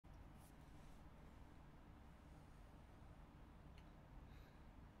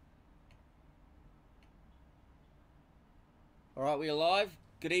Alright, we're live.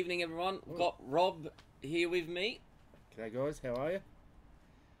 Good evening, everyone. We've got Rob here with me. G'day guys, how are you?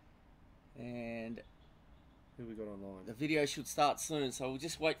 And who we got online? The video should start soon, so we'll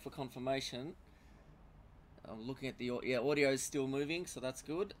just wait for confirmation. I'm looking at the audio is still moving, so that's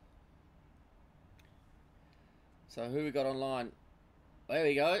good. So who we got online? There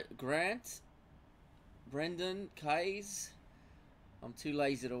we go. Grant, Brendan, Kays. I'm too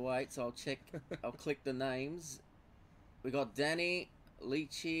lazy to wait, so I'll check. I'll click the names. We got Danny,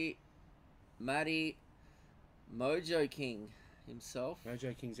 Leachy, Matty, Mojo King himself.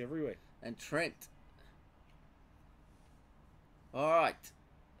 Mojo King's everywhere. And Trent. Alright.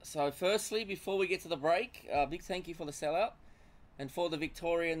 So firstly, before we get to the break, big thank you for the sellout. And for the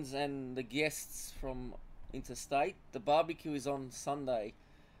Victorians and the guests from interstate, the barbecue is on Sunday.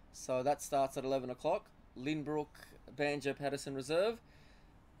 So that starts at 11 o'clock. Lynbrook, Banjo Patterson Reserve.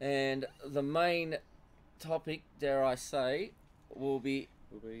 And the main topic, dare I say, will be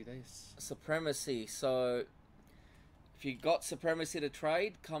this supremacy. So if you got supremacy to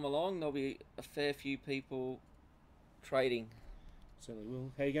trade, come along. There'll be a fair few people trading. Certainly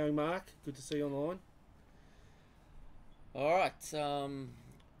will. How you going, Mark? Good to see you online. Alright,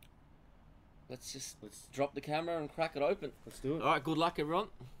 let's drop the camera and crack it open. Let's do it. Alright, good luck everyone.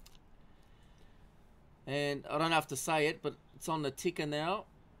 And I don't have to say it, but it's on the ticker now.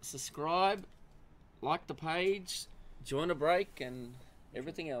 Subscribe, like the page, join a break, and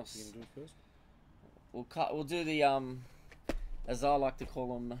everything else. You gonna do it first? We'll do the as I like to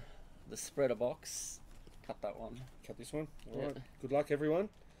call them, the spreader box. Cut that one. Cut this one. All Yeah. right. Good luck, everyone.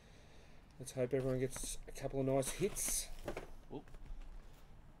 Let's hope everyone gets a couple of nice hits. Oop.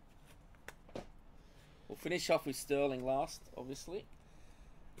 We'll finish off with Sterling last, obviously.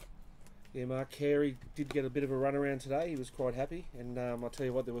 Yeah, Mark Carey did get a bit of a run around today. He was quite happy, and I'll tell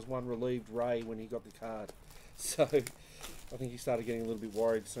you what, there was one relieved Ray when he got the card. So I think he started getting a little bit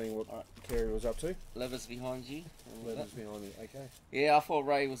worried seeing what Carey was up to. Levers behind you. Levers behind me. Okay. Yeah, I thought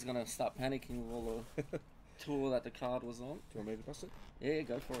Ray was going to start panicking with all the tour that the card was on. Do you want me to bust it? Yeah,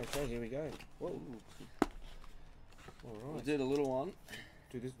 go for it. Okay, here we go. Whoa. All right. We'll do the little one.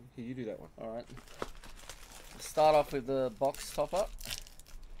 Do this. Here, you do that one. All right. We'll start off with the box topper.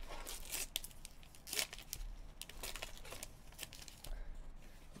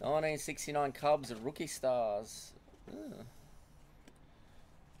 '69 Cubs and Rookie Stars. Oh.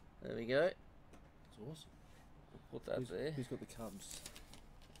 There we go. That's awesome. We'll put that there. Who's got the Cubs?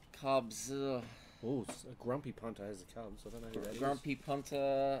 Cubs. Oh, a grumpy punter has the Cubs. I don't know who that is. Grumpy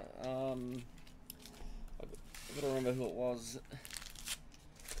punter. I've got to remember who it was.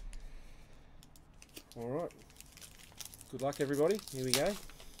 All right. Good luck, everybody. Here we go.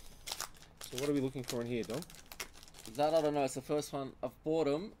 So what are we looking for in here, Dom? That I don't know. It's the first one. I've bought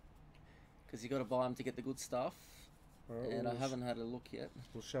them because you got to buy them to get the good stuff. Right, and I haven't had a look yet.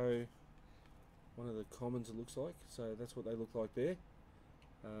 We'll show one of the commons it looks like. So that's what they look like there.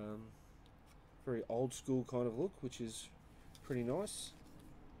 Very old school kind of look, which is pretty nice.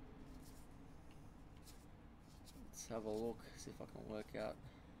 Let's have a look, see if I can work out.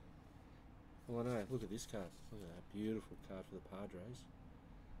 Well, I know. Look at this card. Look at that beautiful card for the Padres,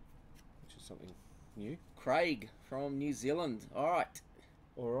 which is something new. Craig from New Zealand. All right.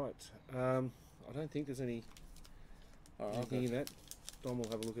 All right. I don't think there's anything in that. Dom will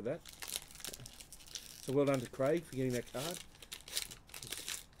have a look at that. So well done to Craig for getting that card.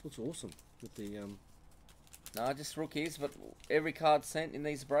 Looks awesome with the No, just rookies, but every card sent in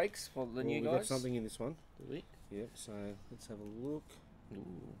these breaks for the new guys. We've got something in this one. Do we? Yep. So let's have a look.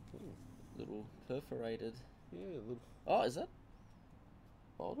 Ooh, little perforated. Yeah, a little. Oh, is that?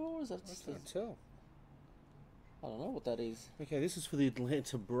 Or is that just? I can't tell. I don't know what that is. Okay, this is for the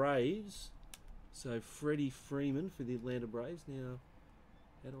Atlanta Braves. So Freddie Freeman for the Atlanta Braves. Now,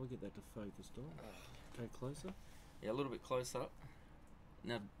 how do I get that to focus, Dom? Go closer. Yeah, a little bit closer.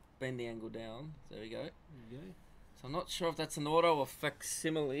 Now bend the angle down. There we go. There you go. So I'm not sure if that's an auto or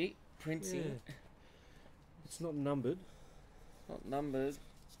facsimile printing. Yeah. It's not numbered. Not numbered.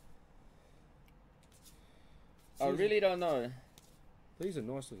 I really don't know. These are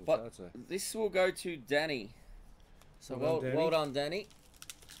nice little but cards, though. This will go to Danny. So well done, Danny.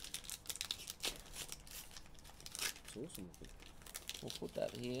 It's awesome. We'll put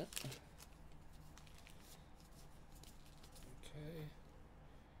that here. Okay.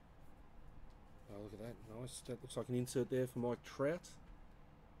 Oh, look at that. Nice. That looks like an insert there for Mike Trout.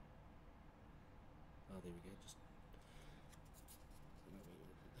 Oh, there we go. Just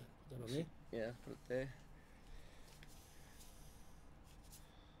put that on there. Yeah, put it there.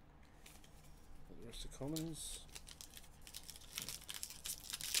 The rest of commons.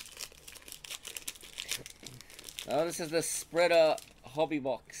 Oh, this is the spreader hobby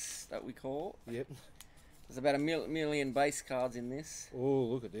box that we call. Yep. There's about a million base cards in this. Oh,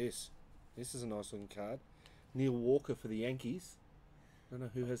 look at this. This is a nice looking card. Neil Walker for the Yankees. I don't know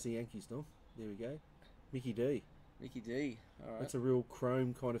who has the Yankees, Dom. There we go. Mickey D. Mickey D. All right. That's a real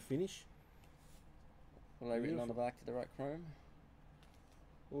chrome kind of finish. What are they written on the back? To the right chrome?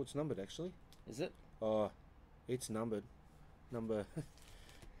 Oh, it's numbered actually. Is it? Oh, it's numbered. Number, I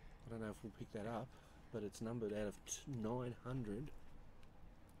don't know if we'll pick that up, but it's numbered out of 900.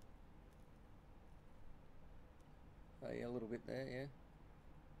 Oh yeah, a little bit there, yeah.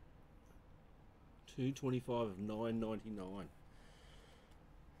 225 of 999.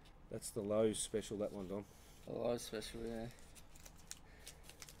 That's the low special, that one, Dom. A low special, yeah.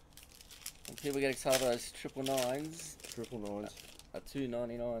 And people get excited about those triple nines. Triple nines. A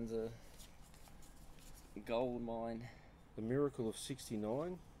 299's a gold mine. The Miracle of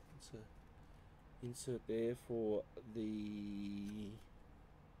 69. It's a insert there for the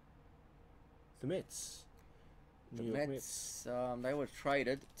Mets. The New York Mets, they were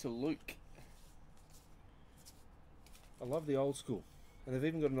traded to Luke. I love the old school. And they've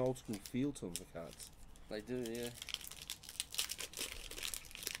even got an old school feel to them, the cards. They do, yeah.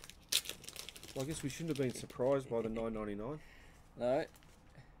 Well, I guess we shouldn't have been surprised by the $9.99. No.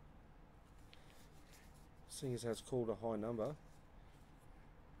 Seeing as how it's called a high number.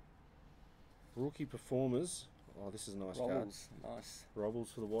 Rookie performers. Oh, this is a nice card. Nice.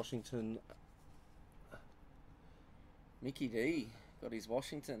 Robles for the Washington. Mickey D got his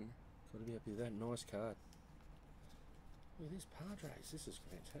Washington. Got to be happy with that. Nice card. Look at this Padres. This is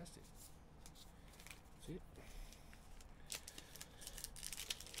fantastic. See it?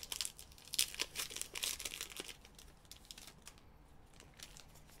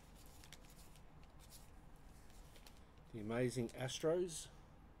 The amazing Astros.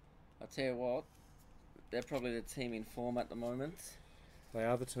 I'll tell you what, they're probably the team in form at the moment. They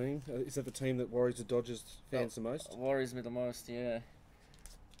are the team. Is that the team that worries the Dodgers fans the most? Worries me the most, yeah.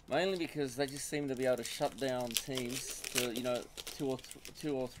 Mainly because they just seem to be able to shut down teams to, you know, two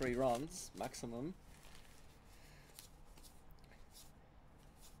or three runs maximum.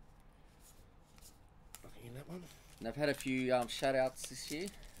 Nothing in that one. And they've had a few shutouts this year.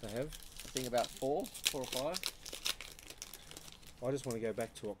 They have. I think about four or five. I just want to go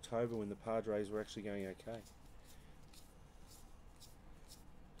back to October when the Padres were actually going okay.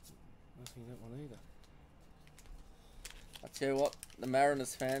 Nothing in that one either. I tell you what, the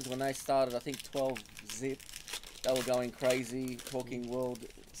Mariners fans, when they started, I think 12 zip, they were going crazy, talking World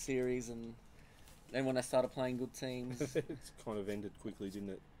Series, and then when they started playing good teams. It's kind of ended quickly, didn't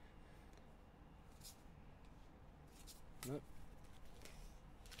it? Nope.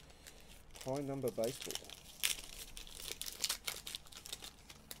 High number baseball.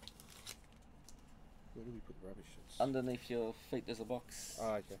 Where do we put the rubbish? Underneath your feet there's a box.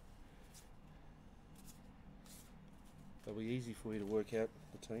 Ah, okay. It'll be easy for you to work out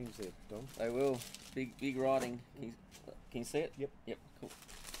the teams there, Dom. They will. Big writing. Can you see it? Yep. Yep, cool.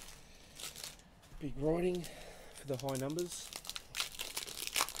 Big writing for the high numbers.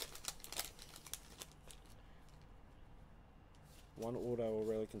 One auto or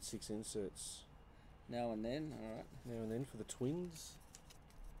relic and 6 inserts. Now and then, alright. Now and then for the Twins.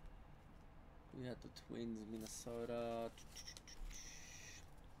 We had the Twins, Minnesota.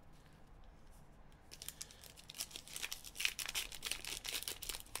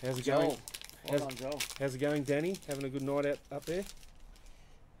 How's it Joel. going? Well done, Joel. How's it going, Danny? Having a good night out up there?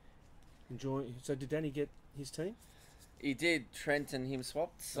 Enjoying. So did Danny get his team? He did. Trent and him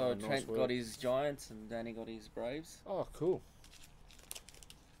swapped. So Oh, nice Trent work. got his Giants and Danny got his Braves. Oh, cool.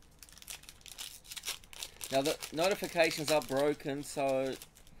 Now the notifications are broken, so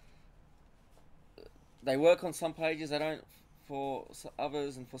they work on some pages. They don't for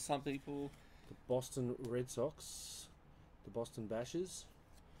others, and for some people. The Boston Red Sox. The Boston Bashers.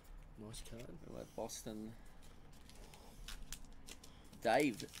 Nice card. Like Boston.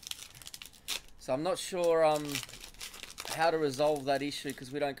 Dave. So I'm not sure how to resolve that issue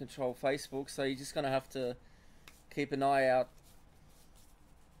because we don't control Facebook. So you're just gonna have to keep an eye out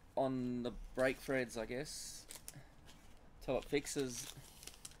on the break threads, I guess, till it fixes.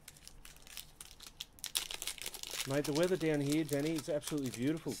 Mate, the weather down here, Danny, is absolutely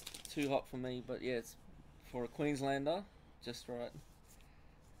beautiful. It's too hot for me, but yeah, it's for a Queenslander, just right.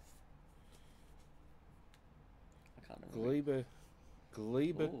 I can't remember.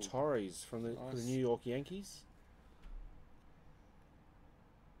 Gleba Ooh, Torres from the nice. New York Yankees.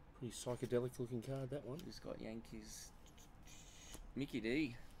 Pretty psychedelic looking card, that one. Who's got Yankees? Mickey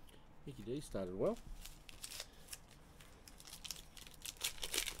D. Mickey D started well.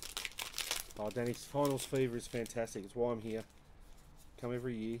 Oh, Danny's finals fever is fantastic. It's why I'm here. Come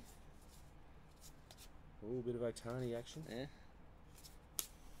every year. Oh, a bit of Otani action. Yeah.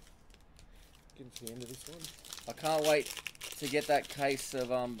 Getting to the end of this one. I can't wait to get that case of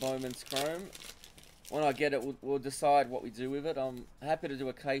Bowman's Chrome. When I get it, we'll decide what we do with it. I'm happy to do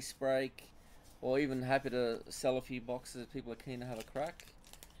a case break, or even happy to sell a few boxes if people are keen to have a crack.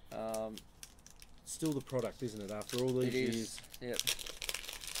 Still the product, isn't it? After all these years. Yep.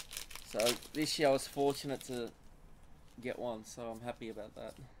 So this year I was fortunate to get one, so I'm happy about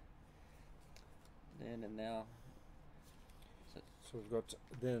that. Then and now. So we've got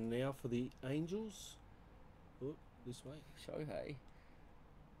then and now for the Angels. Oh, this way. Shohei.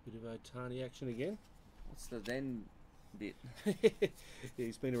 Bit of Otani action again. What's the then bit? Yeah,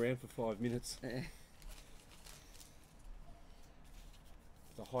 he's been around for 5 minutes. The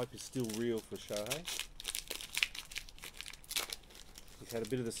hype is still real for Shohei. He's had a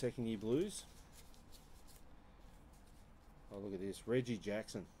bit of the second year blues. Oh, look at this. Reggie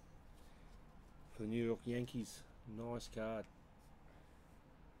Jackson for the New York Yankees. Nice card.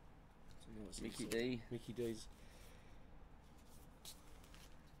 Mickey D. Mickey D's.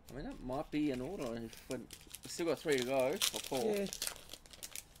 I mean, that might be an auto. We've still got 3 to go, or 4. Yeah.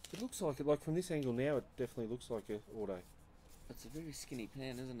 It looks like it. Like from this angle now, it definitely looks like an auto. It's a very skinny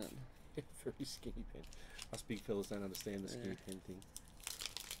pen, isn't it? Very skinny pen. Us big fellas don't understand the skinny pen thing.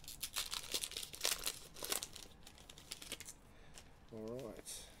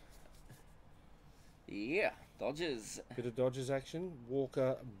 Alright. Yeah, Dodgers. Bit of Dodgers action.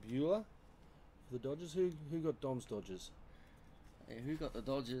 Walker Buehler for the Dodgers. Who got Dom's Dodgers? Yeah, who got the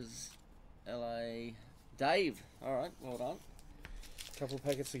Dodgers? LA. Dave. Alright, well done. Couple of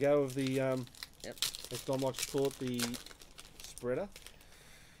packets to go of the, Yep. as Dom likes to call it, the spreader.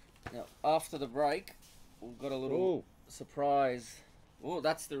 Now, after the break, we've got a little surprise. Oh,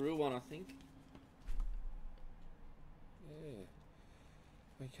 that's the real one, I think.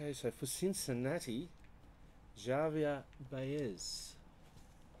 Yeah. Okay, so for Cincinnati, Javier Baez.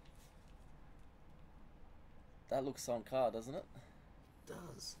 That looks on card, doesn't it? It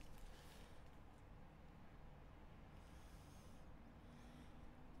does.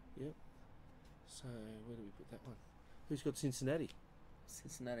 Yep. So, where do we put that one? Who's got Cincinnati?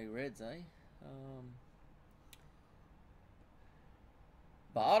 Cincinnati Reds, eh?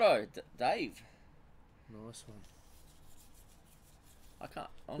 Bardo, Dave. Nice one. I can't,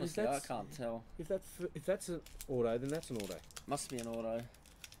 honestly, I can't tell. If that's an auto, then that's an auto. Must be an auto.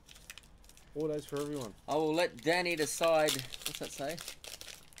 Autos for everyone. I will let Danny decide. What's that say?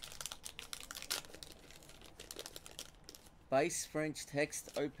 Base French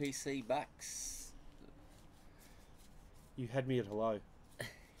text OPC backs. You had me at hello.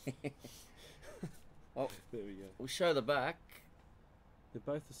 Well, there we go. we'll show the back. They're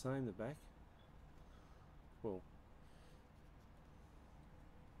both the same, the back. Well.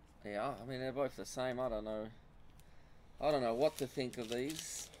 Yeah, I mean, they're both the same. I don't know what to think of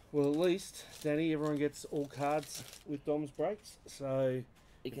these. Well, at least, Danny, everyone gets all cards with Dom's breaks, so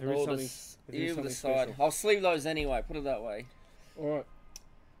You can all you decide. special. I'll sleeve those anyway, put it that way. Alright,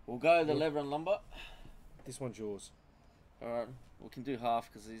 We'll go the leather and lumber. this one's yours. Alright, we can do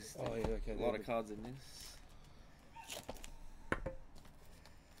half because there's Oh, yeah, okay. a lot of cards in this.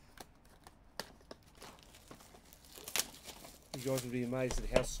 You guys would be amazed at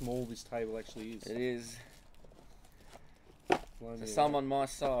how small this table actually is. It is. Blown For me someone my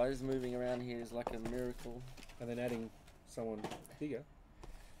size, moving around here is like a miracle. away. And then adding someone bigger.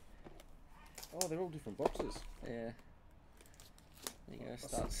 Oh, they're all different boxes. Yeah. There you go, I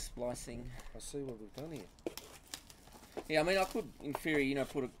start splicing. I see what we've done here. Yeah, I mean, I could, in theory,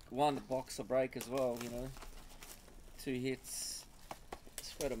 put one box a break as well, 2 hits,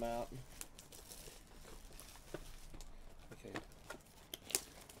 spread them out. Okay.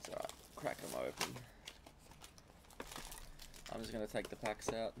 It's alright, crack them open. I'm just going to take the packs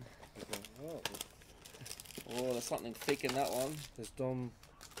out. Okay. Oh, Oh, there's something thick in that one. there's Dom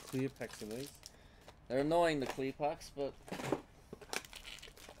clear packs in these. They're annoying, the clear packs, but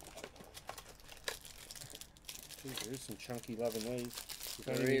Geez, there is some chunky love in these.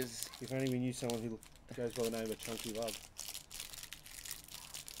 there is. If only we knew someone who goes by the name of Chunky Love.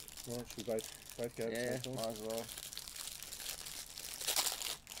 Alright, should we both go? Yeah, might as well.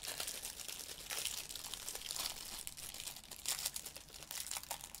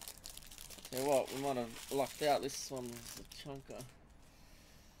 Tell you what, we might have lucked out. This one's a chunker.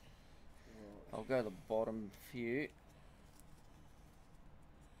 I'll go the bottom few.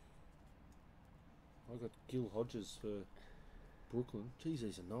 I got Gil Hodges for Brooklyn. Geez,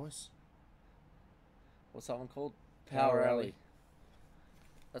 these are nice. What's that one called? Power Power Alley. Alley.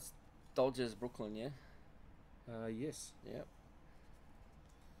 That's Dodgers, Brooklyn, yeah? Yes. Yep.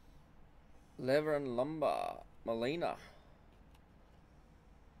 Lever and Lumber, Molina.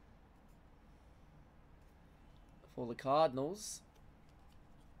 For the Cardinals.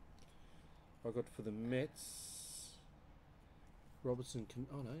 I got for the Mets. Robertson Cano.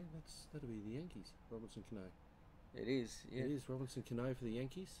 Oh no, that'll be the Yankees. Robertson Cano. It is, yeah. It is Robinson Cano for the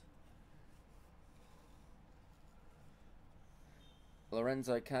Yankees.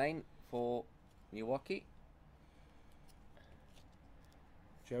 Lorenzo Cain for Milwaukee.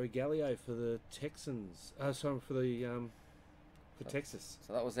 Joey Gallo for the Texans. Sorry, for Texas.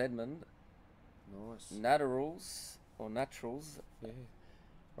 So that was Edmund. Nice. Naturals. Yeah.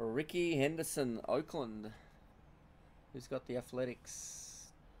 Ricky Henderson, Oakland. Who's got the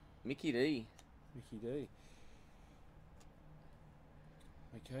Athletics? Mickey D. Mickey D.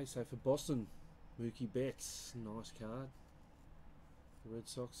 Okay, so for Boston, Mookie Betts. Nice card. The Red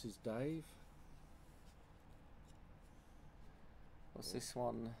Sox is Dave. What's this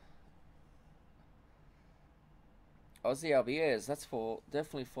one? Ozzy Albiez. That's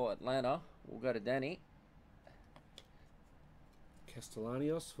definitely for Atlanta. We'll go to Danny.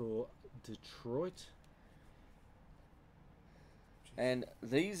 Castellanos for Detroit. And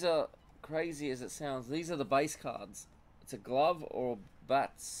these are, crazy as it sounds, these are the base cards. It's a glove or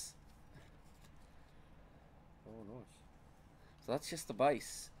bats. Oh, nice. So that's just the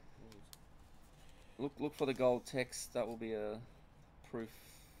base. Look for the gold text. That will be a proof.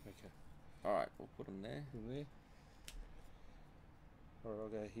 Okay. Alright, we'll put them there. In there. Alright, I'll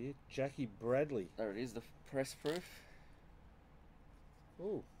go here. Jackie Bradley. There it is, the press proof.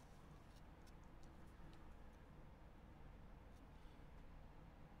 Oh.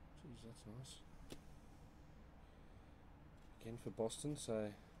 Jeez, that's nice. Again for Boston, so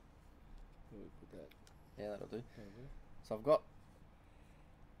where we put that? Yeah, that'll do. Over. So I've got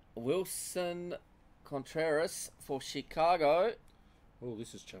Wilson Contreras for Chicago. Oh,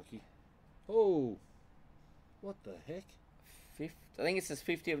 this is chunky. Oh, what the heck? I think it says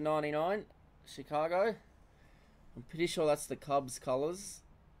 50 of 99, Chicago. I'm pretty sure that's the Cubs colours.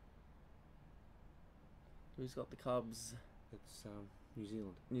 Who's got the Cubs? It's New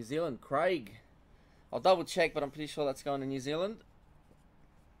Zealand. New Zealand, Craig. I'll double check, but I'm pretty sure that's going to New Zealand.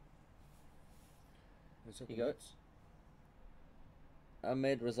 Is that Here the you go. Mets?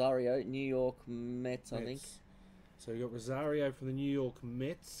 Ahmed Rosario, New York Mets, I think. Mets. So you got Rosario from the New York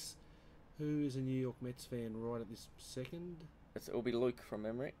Mets. Who is a New York Mets fan right at this second? It'll be Luke from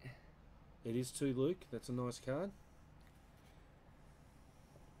memory. It is too, Luke. That's a nice card.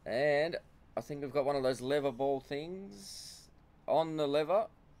 And I think we've got one of those lever ball things on the lever.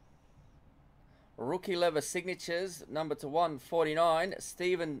 Rookie lever signatures, number to 149,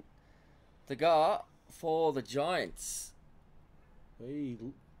 Steven Degar for the Giants. Hey,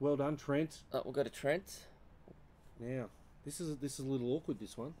 well done, Trent. We'll go to Trent. Now, this is a little awkward,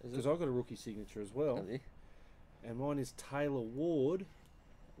 this one, Is it? because I've got a rookie signature as well, Have you? and mine is Taylor Ward.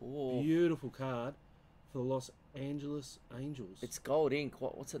 Ooh. Beautiful card for the Los Angeles Angels. It's gold ink.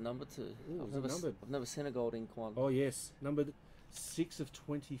 What's it numbered to? Ooh, is it numbered? I've never seen a gold ink one. Oh yes, numbered 6 of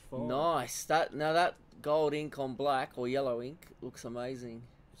 25. Nice. That gold ink on black or yellow ink looks amazing.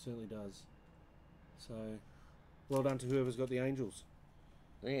 It certainly does. So, well done to whoever's got the Angels.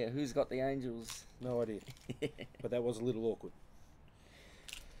 Yeah, who's got the Angels? No idea, but that was a little awkward.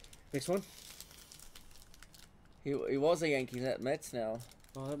 Next one. He was a Yankee at Mets now.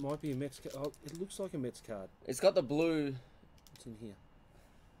 Oh, that might be a Mets card. Oh, it looks like a Mets card. It's got the blue. It's in here.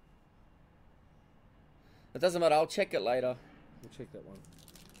 It doesn't matter. I'll check it later. We'll check that one.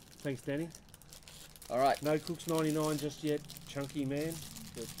 Thanks, Danny. All right. No Cooks 99 just yet. Chunky man.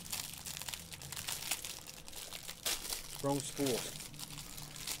 But wrong sport.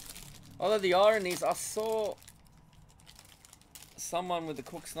 Although the irony is, I saw someone with the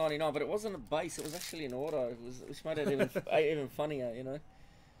Cooks 99, but it wasn't a base. It was actually an auto, which made it even even funnier, you know.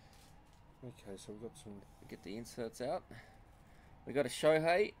 Okay, so we've got some. Get the inserts out. We got a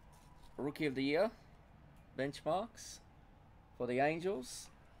Shohei, Rookie of the Year, benchmarks for the Angels.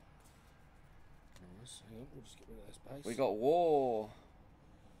 Nice. Hang on, we'll just get rid of those base. We got War,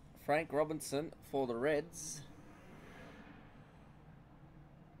 Frank Robinson for the Reds.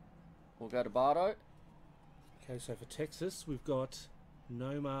 We'll go to Bardo. Okay, so for Texas, we've got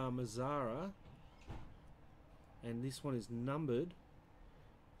Nomar Mazara. And this one is numbered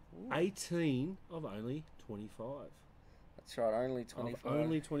 18 of only 25. That's right, only 25. Of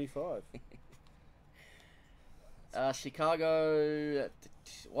only 25. Chicago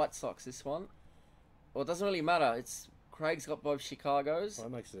White Sox, this one. Well, it doesn't really matter. It's Craig's got both Chicago's. Oh,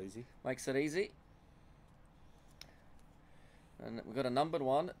 that makes it easy. Makes it easy. And we've got a numbered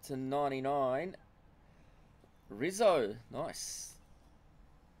 1 to 99. Rizzo. Nice.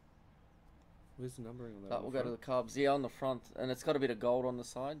 Where's the numbering on that? That will go to the Cubs. Yeah, on the front. And it's got a bit of gold on the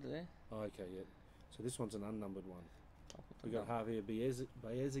side there. Oh, okay, yeah. So this one's an unnumbered one. We the got Javier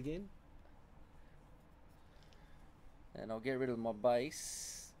Baez again. And I'll get rid of my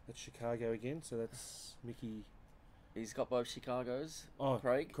base. That's Chicago again, so that's Mickey. He's got both Chicago's. Oh,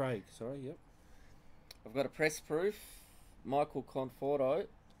 Craig. Sorry, yep. I've got a press proof. Michael Conforto.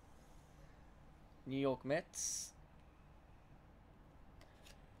 New York Mets.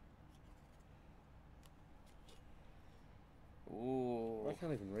 Ooh. I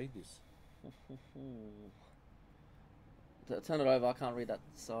can't even read this. Turn it over. I can't read that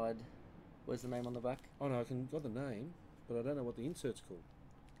side. Where's the name on the back? Oh no, got the name, but I don't know what the insert's called.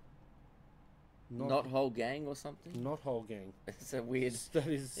 Not whole gang or something? Not whole gang. It's a weird. That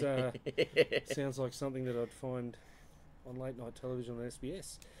is sounds like something that I'd find on late night television on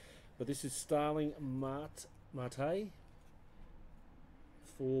SBS. But this is Starling Marte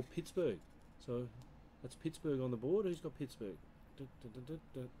for Pittsburgh. So that's Pittsburgh on the board. Who's got Pittsburgh? I'll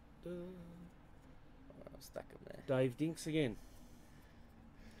stack them there. Dave Dinks again.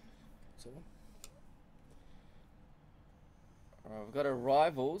 What's that one? Alright, we've got a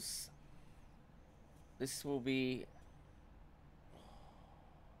Rivals. This will be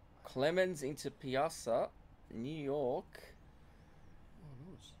Clemens into Piazza, New York.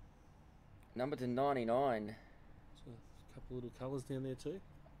 Oh, nice. Number to 99. So a couple little colours down there too.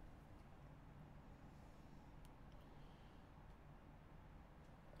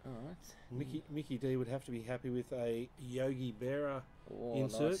 Alright. Mickey D would have to be happy with a Yogi Berra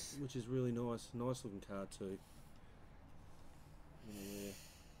insert, nice. which is really nice. Nice looking card too. Yeah.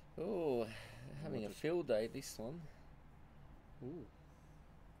 Oh, having a field day, this one. Ooh.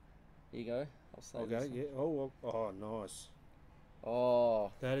 Here you go. I'll Okay, yeah. Oh, nice.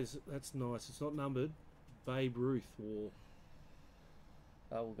 Oh. That's nice. It's not numbered. Babe Ruth wore.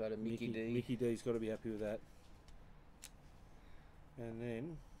 That will go to Mickey D. Mickey D's got to be happy with that. And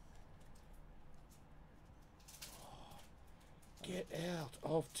then get out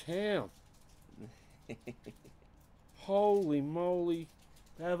of town. Holy moly.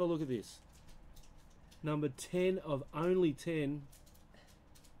 Have a look at this. Number 10 of only 10.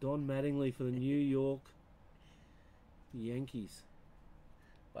 Don Mattingly for the New York Yankees.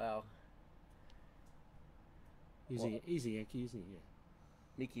 Wow. He's a Yankee, isn't he? Yeah.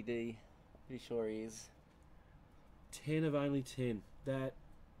 Mickey D. Pretty sure he is. 10 of only 10. That,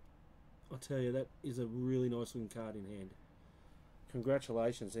 I'll tell you, that is a really nice looking card in hand.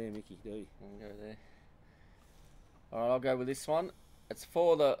 Congratulations there, Mickey D. I'll go there. Alright, I'll go with this one. It's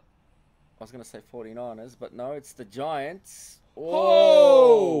for the, I was going to say 49ers, but no, it's the Giants.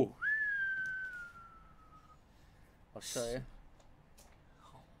 Oh! I'll show you.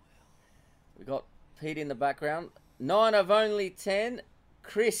 We got Pete in the background. 9 of only 10.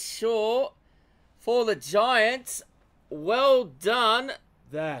 Chris Shaw for the Giants. Well done,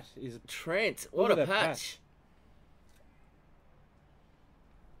 That is Trent. What a patch.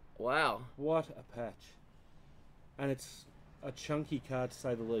 Wow. What a patch. And it's a chunky card to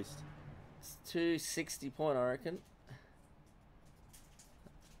say the least. It's 260 point, I reckon.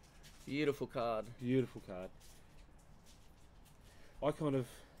 Beautiful card. Beautiful card. I kind of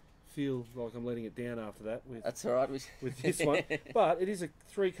feel like I'm letting it down after that with That's all right. with this one. But it is a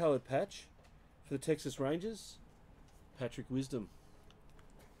 3-coloured patch for the Texas Rangers. Patrick Wisdom.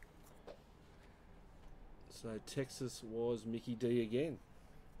 So Texas was Mickey D again.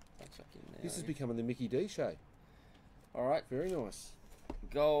 I'll chuck in there, This is yeah. becoming the Mickey D show. All right. Very nice.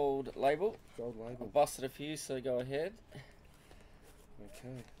 Gold label. Gold I label. busted a few, so go ahead.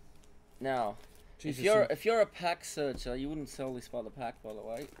 Okay. Now, Jesus, if you're a pack searcher, you wouldn't sell this by the pack, by the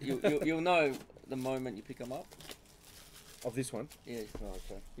way. You'll know the moment you pick them up. of this one. Yeah, Oh,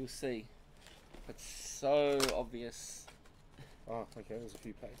 okay. you'll see. It's so obvious. Oh, okay. There's a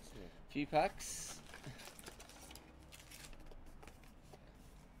few packs. Yeah. Few packs.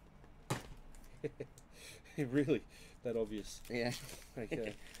 Really, that obvious. Yeah.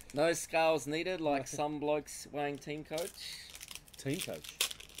 Okay. No scales needed, like some blokes weighing team coach. Team coach.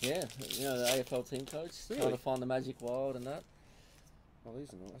 Yeah, you know, the AFL team coach. Really? Trying to find the magic wild and that. Oh,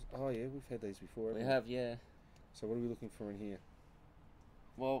 these are nice. Oh, yeah, we've had these before. We haven't have, yeah. So what are we looking for in here?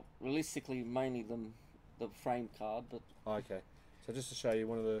 Well, realistically, mainly the frame card, but Oh, okay. So just to show you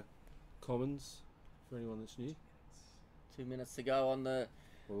one of the commons for anyone that's new. 2 minutes to go on the...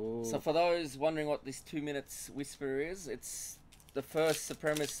 Oh, So for those wondering what this 2 minutes whisper is, it's the first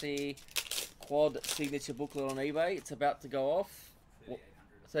Supremacy quad signature booklet on eBay. It's about to go off.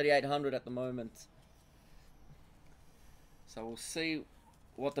 3,800 at the moment. So we'll see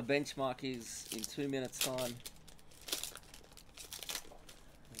what the benchmark is in 2 minutes' time.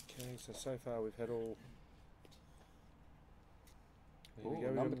 Okay, so far we've had all... There we Ooh, go,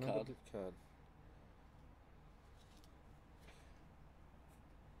 we got numbered a card. numbered card.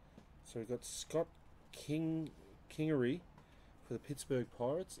 So we've got Scott Kingery for the Pittsburgh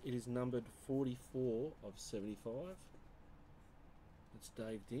Pirates. It is numbered 44 of 75. That's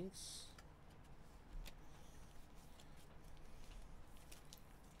Dave Dinks.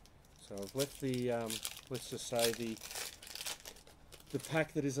 So I've left the, let's just say the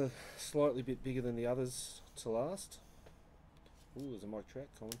pack that is a slightly bit bigger than the others to last. Ooh, there's a mic track,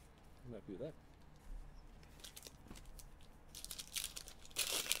 Colin. I'm happy with that.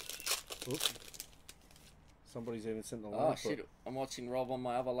 Oops. Somebody's even sent the line. Oh shit, I'm watching Rob on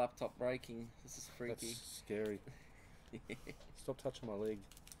my other laptop breaking. This is freaky. That's scary. Stop touching my leg.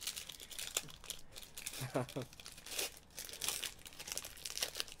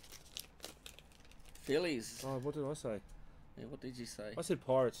 Phillies. Oh, what did I say? Yeah, what did you say? I said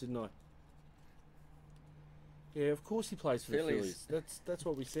Pirates, didn't I? Yeah, of course he plays for the Phillies. That's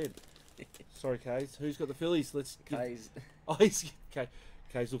what we said. Sorry, Kays. Who's got the Phillies? Let's give... Kays. Oh, he's... Okay.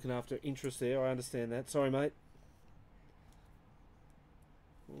 Kay's looking after interest there. I understand that. Sorry, mate.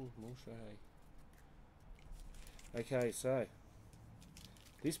 Oh, more Shohei. Okay, so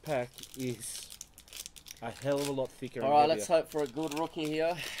this pack is a hell of a lot thicker. All right, let's hope for a good rookie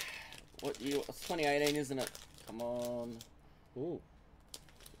here. It's 2018, isn't it? Come on. Ooh.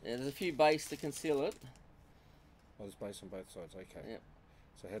 Yeah, there's a few base to conceal it. Oh, there's base on both sides. Okay. Yep.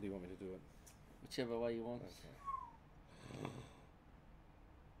 So how do you want me to do it? Whichever way you want. Okay.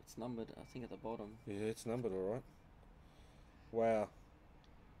 It's numbered, I think, at the bottom. Yeah, it's numbered, all right. Wow.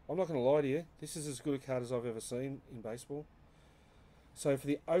 I'm not going to lie to you. This is as good a card as I've ever seen in baseball. So for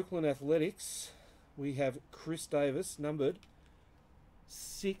the Oakland Athletics, we have Chris Davis, numbered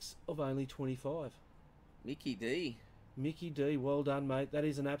 6 of only 25. Mickey D. Mickey D, well done, mate. That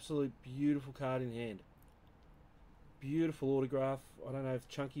is an absolute beautiful card in hand. Beautiful autograph. I don't know if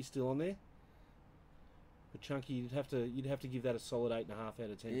Chunky's still on there. But Chunky, you'd have to give that a solid 8.5 out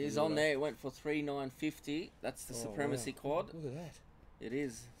of 10. It is on there. It went for 3,950. That's the Supremacy quad. Look at that. It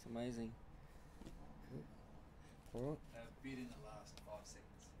is. It's amazing. All right. Bid in the last 5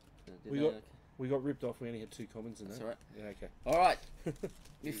 seconds. We got ripped off. We only had 2 comments in That's that. right. Yeah, okay. All right.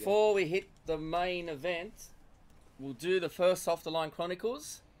 Before we hit the main event, we'll do the first off the line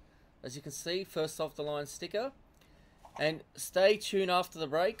Chronicles. As you can see, first off the line sticker. And stay tuned after the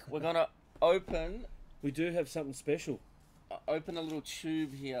break. We're gonna open We do have something special. a little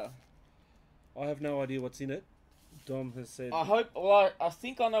tube here. I have no idea what's in it. Dom has said... I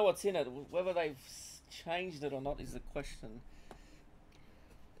think I know what's in it. Whether they've changed it or not is the question.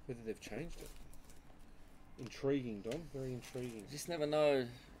 Whether they've changed it. Intriguing, Dom. Very intriguing. Just never know.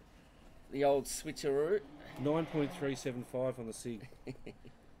 The old switcheroo. 9.375 on the SIG.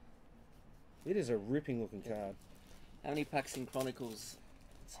 It is a ripping looking card. How many packs in Chronicles?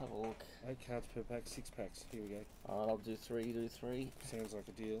 Let's have a look. 8 cards per pack, 6 packs. Here we go. Alright, I'll do 3, do 3. Sounds like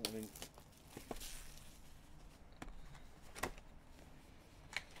a deal. I mean...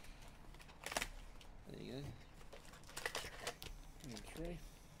 There you go. And 3.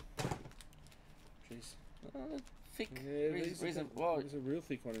 Jeez. Thick. Yeah, Well, there's a real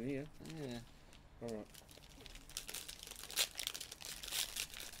thick one in here. yeah. Alright.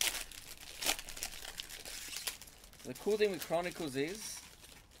 The cool thing with Chronicles is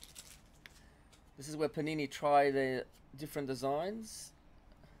this is where Panini try their different designs.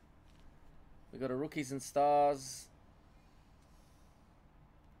 We got a Rookies and Stars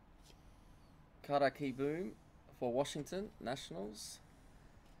Karaki Boom for Washington Nationals.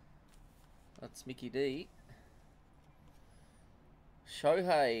 That's Mickey D.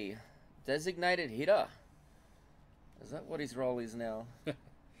 Shohei, designated hitter. Is that what his role is now?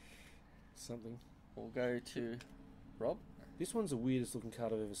 Something. We'll go to Rob. This one's the weirdest looking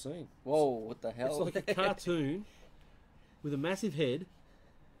card I've ever seen. Whoa, what the hell? It's like a cartoon with a massive head,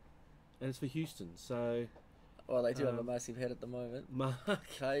 and it's for Houston. So, well, they do have a massive head at the moment. Mark,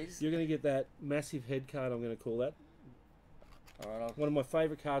 Kays. you're going to get that massive head card, I'm going to call that. Alright, One of my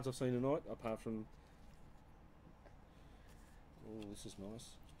favourite cards I've seen tonight, apart from... Oh, this is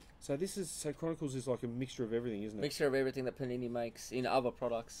nice. So Chronicles is like a mixture of everything, isn't it? mixture of everything that Panini makes in other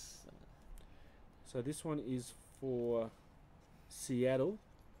products. So this one is for Seattle.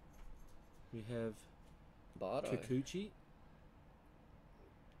 We have Bardo. Kikuchi,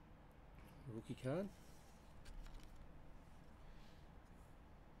 rookie card.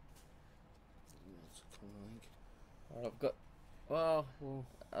 That's a cool, I think. Alright, I've got. Well,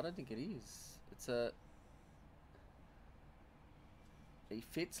 I don't think it is. It's a. He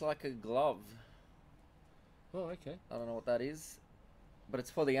fits like a glove. Oh, okay. I don't know what that is, but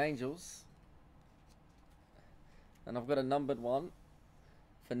it's for the Angels. And I've got a numbered one.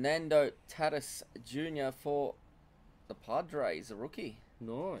 Fernando Tatis Jr. for the Padres, a rookie.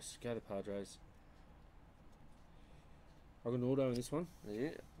 Nice. Go to Padres. I've got an auto in this one. Yeah.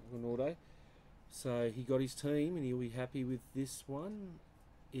 I've got an auto. So he got his team and he'll be happy with this one.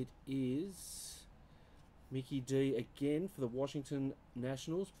 It is Mickey D again for the Washington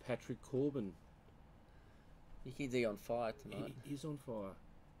Nationals, Patrick Corbin. Mickey D on fire tonight. He is on fire.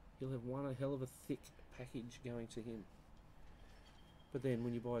 He'll have one a hell of a thick package going to him. But then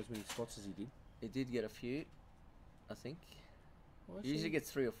when you buy as many spots as he did. He did get a few, I think. Oh, He usually gets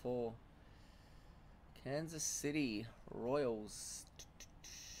 3 or 4. Kansas City Royals.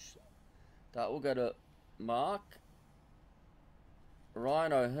 That will go to Mark.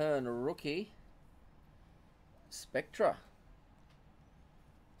 Ryan O'Hearn, rookie. Spectra.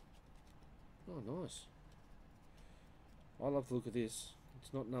 Oh, nice. I love the look of this.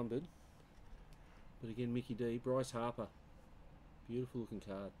 It's not numbered. But again, Mickey D. Bryce Harper. Beautiful looking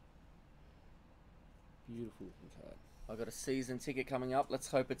card. Beautiful looking card. I've got a season ticket coming up. Let's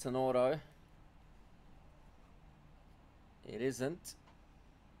hope it's an auto. It isn't.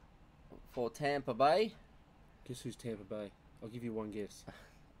 For Tampa Bay. Guess who's Tampa Bay? I'll give you one guess.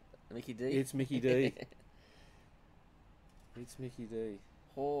 Mickey D. It's Mickey D. It's Mickey D.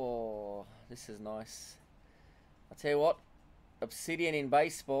 Oh, this is nice. I'll tell you what. Obsidian in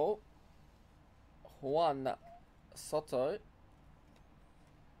baseball. Juan Soto.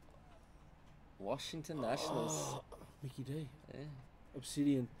 Washington Nationals. Oh, Mickey D. Yeah.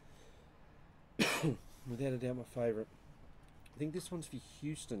 Obsidian. Without a doubt my favourite. I think this one's for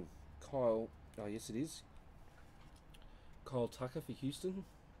Houston. Kyle. Oh, yes it is. Kyle Tucker for Houston.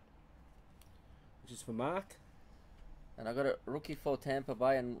 Which is for Mark. And I got a rookie for Tampa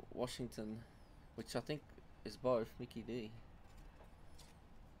Bay and Washington, which I think is both Mickey D.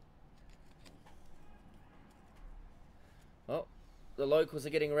 Oh, the locals are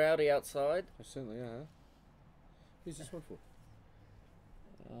getting rowdy outside. They certainly are. Who's this one for?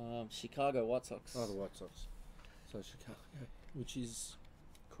 Chicago White Sox. Oh, the White Sox. So Chicago, which is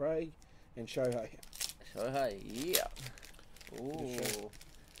Craig and Shohei. Shohei, yeah. Ooh.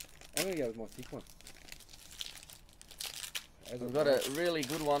 I'm going to go with my thick one. We've got a really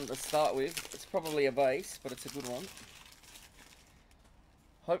good one to start with. It's probably a base, but it's a good one.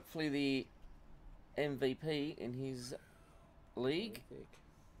 Hopefully the MVP in his league.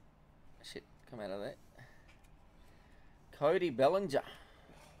 Shit, come out of that. Cody Bellinger.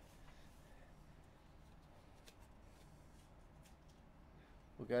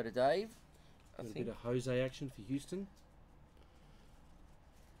 We'll go to Dave. A bit of Jose action for Houston.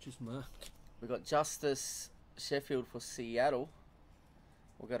 Just marked. We've got Justice Sheffield for Seattle.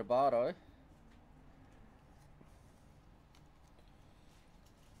 We'll go to Bardo.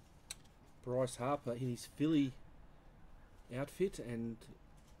 Bryce Harper in his Philly outfit and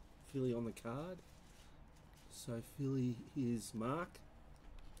Philly on the card. So Philly is Mark.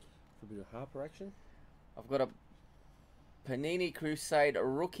 For a bit of Harper action. I've got a Panini Crusade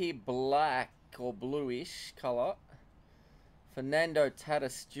rookie black or bluish colour. Fernando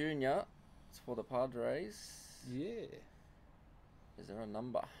Tatis Jr. It's for the Padres. Yeah. Is there a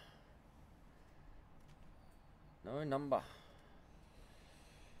number? No number.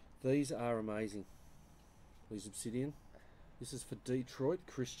 These are amazing. These Obsidian. This is for Detroit,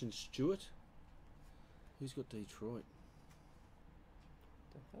 Christian Stewart. Who's got Detroit?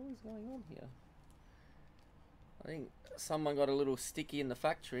 What the hell is going on here? I think someone got a little sticky in the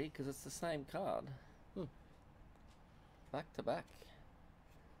factory because it's the same card. Back to back.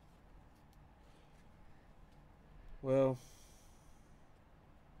 Well,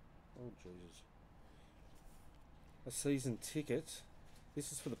 oh Jesus. A season ticket.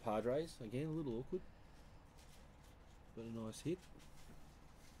 This is for the Padres. Again, a little awkward. But a nice hit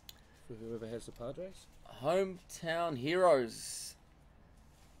for whoever has the Padres. Hometown Heroes.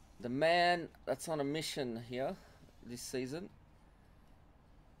 The man that's on a mission here this season.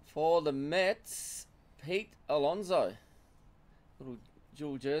 For the Mets, Pete Alonso. Little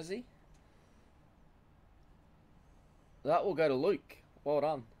dual jersey. That will go to Luke. Well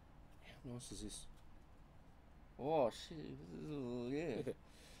done. How nice is this? Oh, shit. Yeah.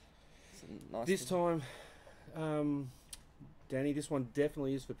 It's a nice This time, Danny, this one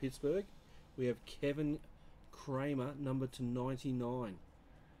definitely is for Pittsburgh. We have Kevin Kramer, number to 99.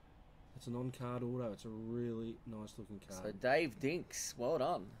 It's an on-card auto. It's a really nice looking card. So Dave Dinks, well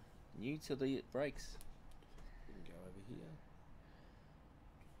done. New to the breaks. We can go over here.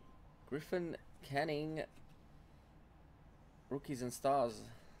 Griffin Canning Rookies and stars.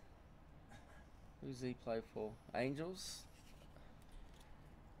 Who's he play for? Angels.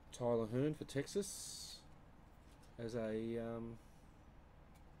 Tyler Hearn for Texas as a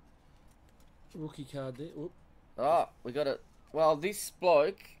rookie card there. Whoop. Ah, we got it. Well, this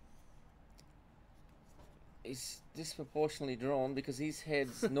bloke is disproportionately drawn because his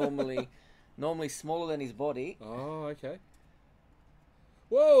head's normally smaller than his body. Oh, okay.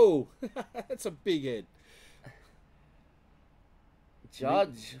 Whoa! That's a big head.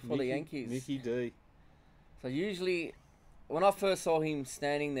 Judge for the Yankees. Mickey D. So usually, when I first saw him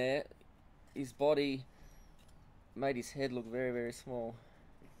standing there, his body made his head look very, very small.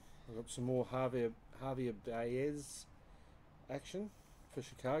 I've got some more Javier Baez action for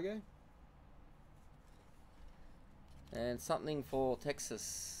Chicago. And something for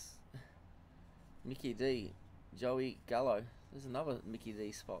Texas. Mickey D. Joey Gallo. There's another Mickey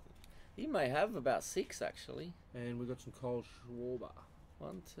D spot. He may have about 6 actually. And we've got some Kyle Schwarber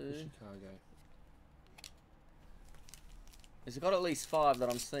 1, for 2. Chicago. He's got at least 5 that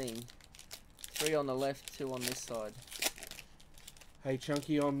I'm seeing. 3 on the left, 2 on this side. Hey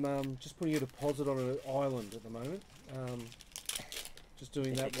Chunky, I'm just putting a deposit on an island at the moment. Just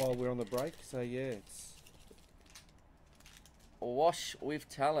doing that while we're on the break. So yeah, it's Wash with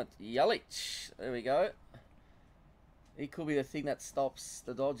talent. Yelich. There we go. He could be the thing that stops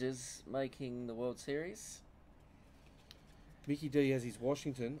the Dodgers making the World Series. Mickey D has his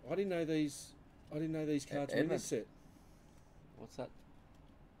Washington. I didn't know these cards were in this set. What's that?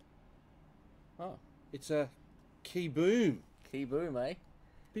 Oh, It's a Key Boom. Key Boom, eh?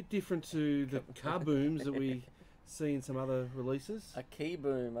 Bit different to the Kabooms that we see in some other releases. A Key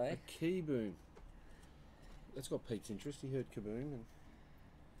Boom, eh? A Key Boom. That's got Pete's interest. He heard Kaboom. And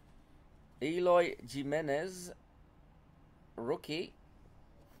Eloy Jimenez, rookie,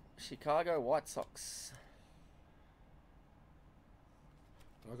 Chicago White Sox.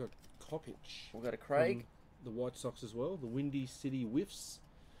 I got Kopich. We've got a Craig. From the White Sox as well. The Windy City Whiffs.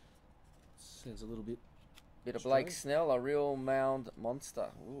 Sounds a little bit. Bit of Blake Snell, a real mound monster.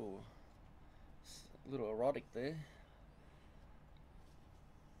 Ooh. A little erotic there.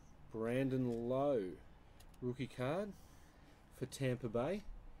 Brandon Lowe, rookie card for Tampa Bay,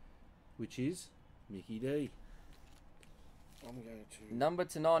 which is Mickey D. I'm going to Number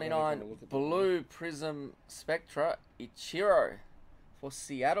to 99, Blue Prism Spectra, Ichiro for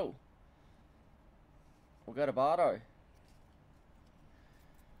Seattle. We'll go to Bardo.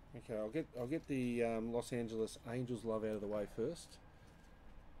 Okay, I'll get the Los Angeles Angels love out of the way first.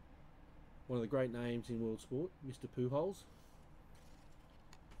 One of the great names in world sport, Mr. Pujols.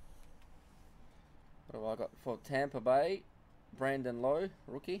 What have I got for Tampa Bay? Brandon Lowe,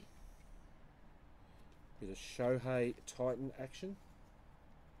 rookie. Here's a Shohei Titan action.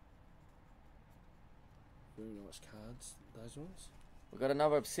 Very nice cards, those ones. We've got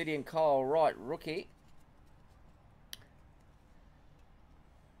another Obsidian Kyle Wright, rookie.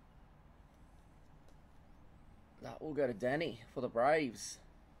 That will go to Danny for the Braves.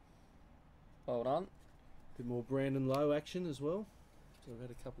 Well done. Bit more Brandon Lowe action as well. So we've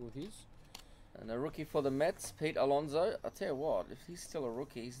had a couple of his. And a rookie for the Mets, Pete Alonso. I'll tell you what, if he's still a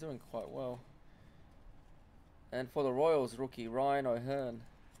rookie, he's doing quite well. And for the Royals, rookie Ryan O'Hearn.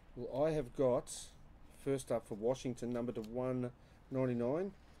 Well, I have got, first up for Washington, number to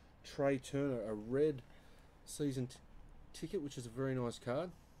 199, Trey Turner, a red season ticket, which is a very nice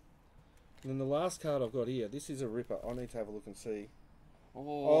card. And then the last card I've got here, this is a ripper. I need to have a look and see.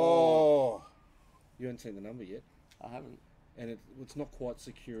 Oh! You haven't seen the number yet. I haven't. And it's not quite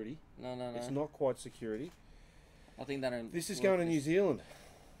security. No. It's not quite security. I think that. This is going to New Zealand.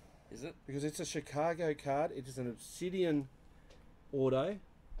 Is it? Because it's a Chicago card. It is an Obsidian auto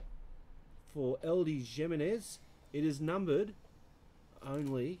for LD Jimenez. It is numbered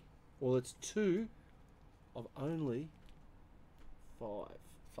only, well, it's 2 of only 5.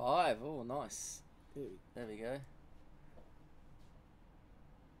 5. Oh, nice. There we go.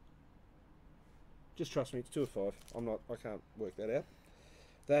 Just trust me, it's 2 of 5. I can't work that out.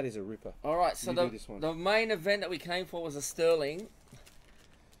 That is a ripper. All right, so You do this one. the main event that we came for was a Sterling.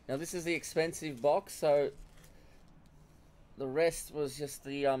 Now this is the expensive box, so the rest was just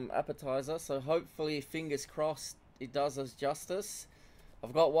the appetizer. So hopefully, fingers crossed, it does us justice.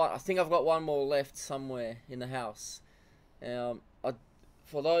 I've got one. I think I've got one more left somewhere in the house.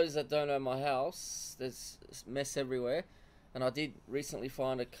 For those that don't know my house, there's mess everywhere. And I did recently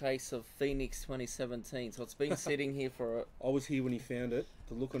find a case of Phoenix 2017. So it's been sitting here for I was here when he found it.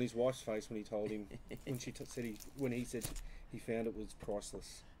 The look on his wife's face when he told him, when he said he found it was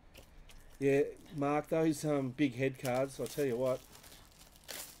priceless. Yeah, Mark, those big head cards, I tell you what,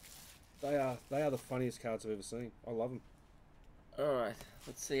 they are the funniest cards I've ever seen. I love them. Alright,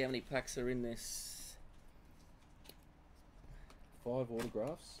 let's see how many packs are in this. 5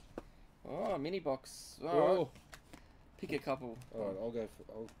 autographs. Oh, mini box. Oh. Alright. Pick a couple. Alright, I'll go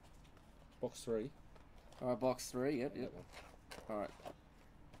for box 3. Alright, box 3, yep. Alright.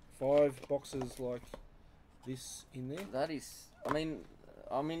 5 boxes like this in there. That is, I mean,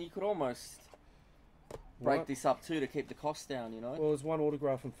 you could almost break this up too to keep the cost down, you know? Well, there's 1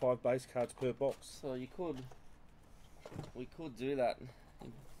 autograph and 5 base cards per box. So we could do that.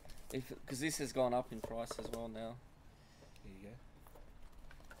 Because this has gone up in price as well now. There you go.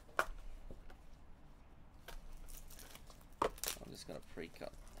 I'm just going to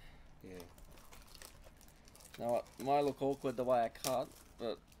pre-cut. Yeah. Now, it might look awkward the way I cut,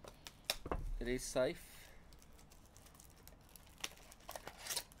 but it is safe.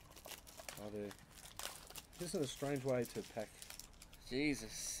 Oh, this is a strange way to pack.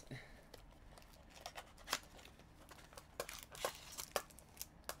 Jesus.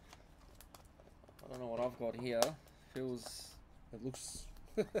 I don't know what I've got here. Feels... It looks...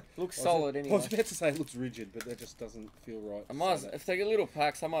 looks solid anyway. I was about to say it looks rigid, but that just doesn't feel right. I might if they get little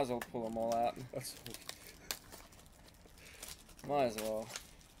packs, I might as well pull them all out. That's Might as well.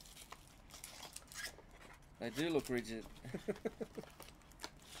 They do look rigid.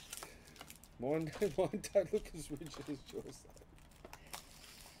 Mine don't look as rigid as yours.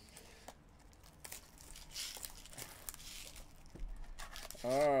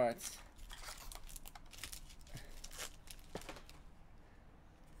 Alright.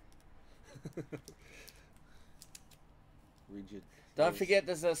 Rigid. Don't forget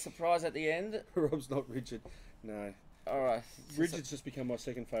there's a surprise at the end. Rob's not rigid. No. Alright. Rigid's just become my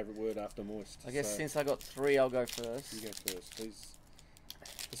second favourite word after moist. I guess so since I got 3, I'll go first. you go first, please.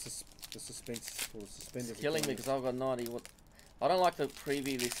 The suspense or suspenders. It's killing me because I've got 90. I don't like to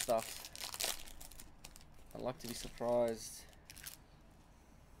preview this stuff. I like to be surprised.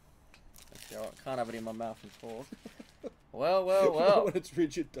 Actually, I can't have it in my mouth and talk. Well. Not when it's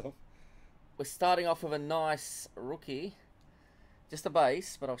rigid, Dom. We're starting off with a nice rookie. Just a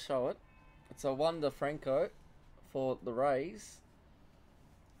base, but I'll show it. It's a Wonder Franco for the Rays.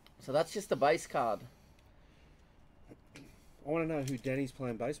 So that's just a base card. I want to know who Danny's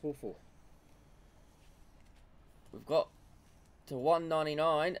playing baseball for. We've got to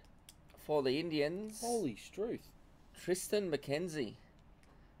 199 for the Indians. Holy struth. Tristan McKenzie.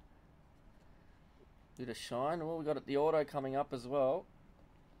 Bit of shine. Well, we got the auto coming up as well.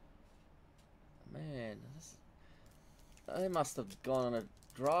 Man, they must have gone on a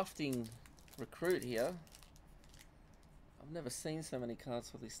drafting recruit here. I've never seen so many cards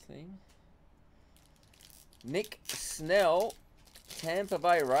for this team. Nick Snell, Tampa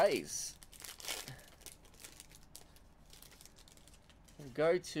Bay Rays. We'll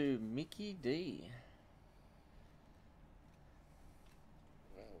go to Mickey D.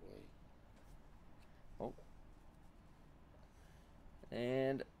 Oh.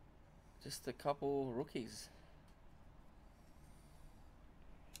 And just a couple rookies.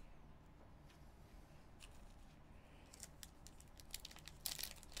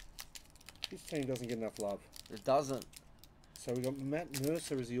 This team doesn't get enough love. It doesn't. So we got Matt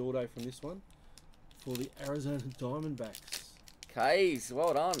Mercer as the auto from this one for the Arizona Diamondbacks. Kays,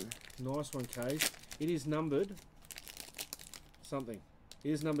 well done. Nice one, Kays. It is numbered something. It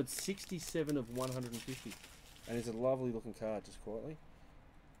is numbered 67 of 150. And it's a lovely looking card, just quietly.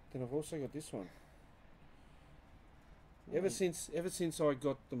 Then I've also got this one. Ever since I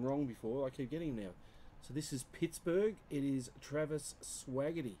got them wrong before, I keep getting them now. So this is Pittsburgh. It is Travis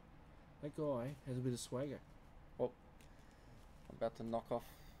Swaggerty. That guy has a bit of swagger. Oh, I'm about to knock off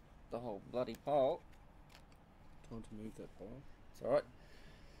the whole bloody pile. Time to move that pile. It's alright.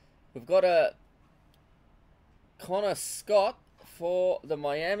 We've got a Connor Scott for the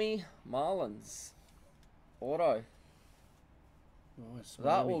Miami Marlins. Auto. Nice. That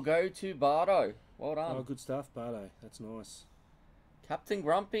Miami. will go to Bardo. Well done. Oh, good stuff, Bardo. That's nice. Captain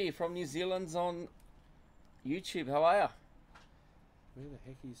Grumpy from New Zealand's on YouTube. How are ya? Where the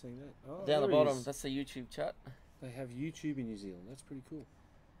heck are you seeing that? Oh, Down the there he bottom. is. That's the YouTube chat. They have YouTube in New Zealand. That's pretty cool.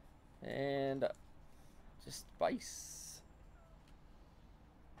 And just base.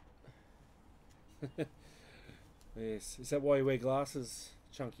 Yes. Is that why you wear glasses,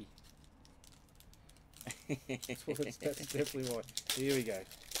 Chunky? That's definitely why. Here we go.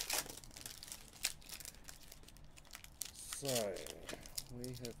 So, we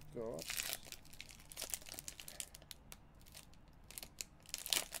have got...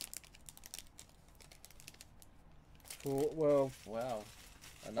 Well, Wow.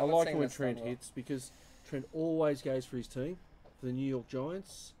 I like it when Trent hits because Trent always goes for his team. For the New York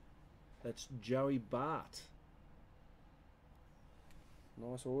Giants, that's Joey Bart.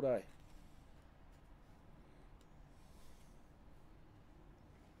 Nice auto.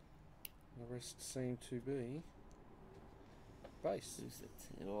 The rest seem to be base. Who's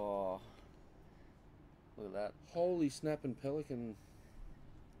it? Oh, look at that. Holy snap and pelican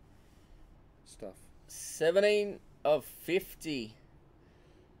stuff. 17 of 50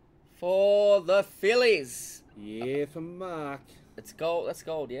 for the Phillies. Yeah, for Mark. It's gold. That's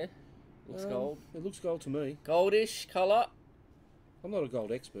gold, yeah? Looks gold. It looks gold to me. Goldish colour. I'm not a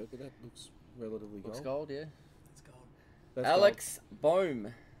gold expert, but that looks relatively gold. Looks gold, yeah. It's gold. That's Alex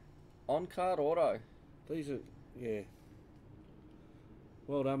Bohm. On-card auto. gold. These are, yeah.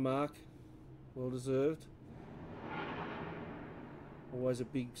 Well done, Mark. Well deserved. Always a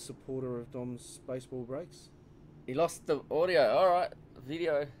big supporter of Dom's baseball breaks. He lost the audio. Alright,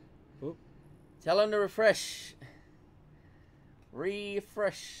 video. Oop. Tell him to refresh.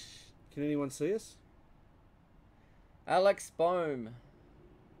 Refresh. Can anyone see us? Alex Bohm.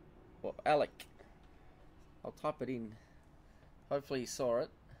 Or Alec. I'll type it in. Hopefully you saw it.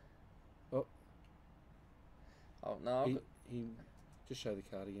 Oh. Oh, no. He just show the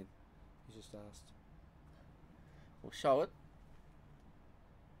card again. He just asked. We'll show it.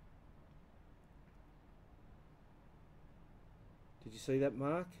 Did you see that,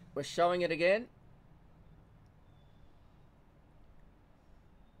 Mark? We're showing it again.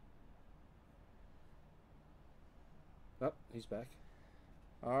 Oh, he's back.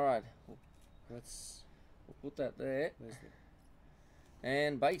 Alright. That's We'll put that there. there's the,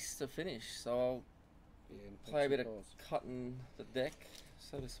 And base to finish. So I'll yeah, and play a bit of piles. cutting the deck,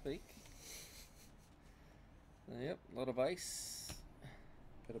 so to speak. Yep, a lot of base.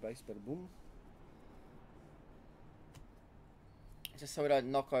 Better base, better boom. Just so we don't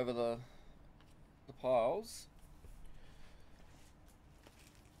knock over the piles.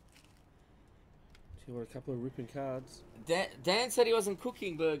 So you got a couple of ripping cards. Dan said he wasn't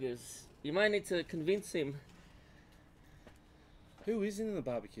cooking burgers. You may need to convince him. Who is in the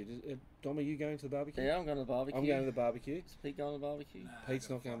barbecue? Dom, are you going to the barbecue? Yeah, I'm going to the barbecue. I'm going to the barbecue. Is Pete going to the barbecue? Pete's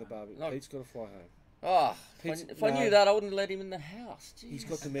not going to the barbecue. No. Pete's got to fly home. Oh, Pete's- if I no. knew that, I wouldn't let him in the house. Jeez. He's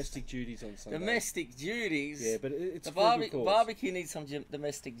got domestic duties on Sunday. Domestic duties. Yeah, but it's The for a good cause. barbecue needs some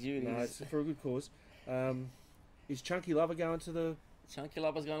domestic duties. No, it's for a good cause. Is Chunky Lover going to the... Chunky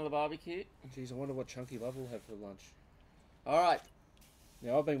Lover's going to the barbecue. Geez, I wonder what Chunky Love will have for lunch. All right,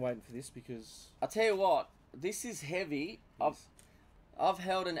 Now, I've been waiting for this because... I'll tell you what. This is heavy. Yes. I've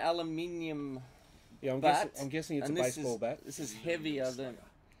held an aluminium Yeah, bat. I'm guessing it's a and this baseball is, bat. This is heavier than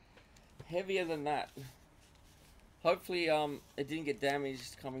that. Hopefully, it didn't get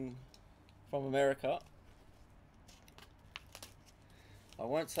damaged coming from America. I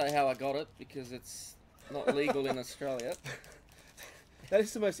won't say how I got it because it's not legal in Australia. That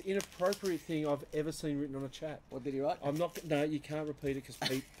is the most inappropriate thing I've ever seen written on a chat. What did he write? I'm not... No, you can't repeat it because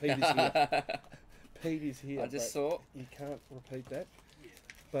Pete is here. Pete is here. I just but saw. You can't repeat that.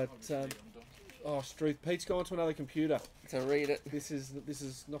 But, oh, Struth, Pete's gone to another computer. To read it. This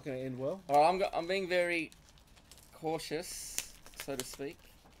is not going to end well. All right, I'm being very cautious, so to speak.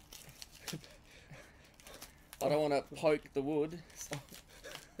 I don't want to poke the wood. So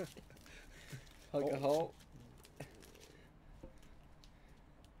poke a hole.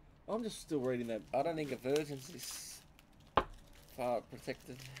 I'm just still reading that. I don't think a virgin's this far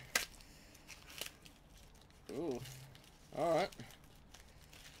protected. Ooh. Alright.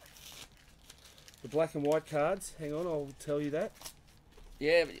 The black and white cards. Hang on, I'll tell you that.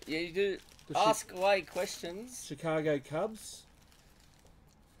 Yeah, but yeah, you do The ask away questions. Chicago Cubs.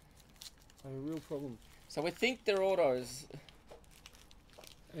 I have a real problem. So we think they're autos.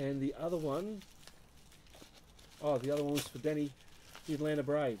 And the other one... Oh, the other one was for Danny, the Atlanta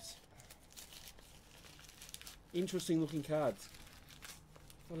Braves. Interesting looking cards.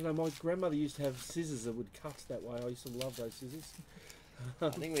 I don't know, my grandmother used to have scissors that would cut that way. I used to love those scissors. I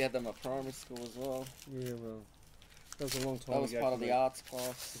think we had them at primary school as well. Yeah, well, that was a long time That was ago part for of me. the arts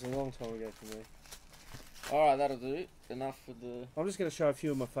class. It was a long time ago for me. Alright, that'll do. Enough with the... I'm just going to show a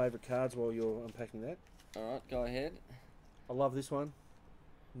few of my favourite cards while you're unpacking that. Alright, go ahead. I love this one.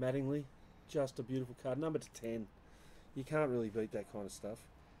 Mattingly. Just a beautiful card. Number to 10. You can't really beat that kind of stuff.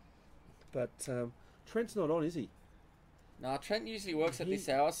 But Trent's not on, is he? Nah, Trent usually works at this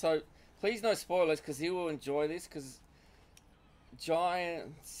hour, so please no spoilers, because he will enjoy this, because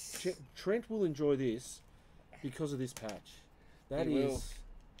Giants... Trent will enjoy this because of this patch. That He will.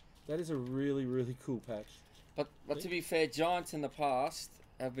 is a really, really cool patch. But to be fair, Giants in the past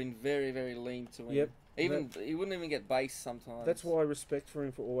have been very, very lean to him. Yep. He wouldn't even get base sometimes. That's why I respect for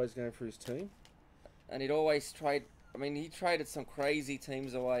him for always going for his team. And he'd always trade... I mean, he traded some crazy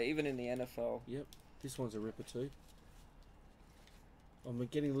teams away, even in the NFL. Yep. This one's a ripper too. I'm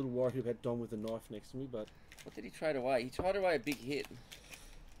getting a little worried about Dom with a knife next to me, but What did he trade away? He traded away a big hit.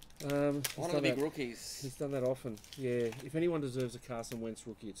 he's One of the done big that- rookies. He's done that often. Yeah, if anyone deserves a Carson Wentz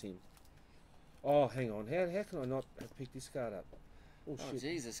rookie, it's him. Oh, hang on. How can I not have picked this card up? Oh, Oh, shit.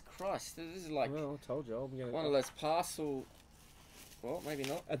 Jesus Christ. This is like Well, I told you. I'm gonna, one of those parcel... Well, maybe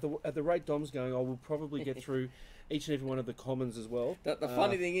not. At the rate Dom's going, I will probably get through each and every one of the commons as well. The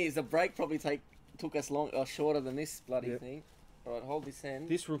funny thing is, the break probably took us shorter than this bloody Yep. thing. Alright, hold this hand.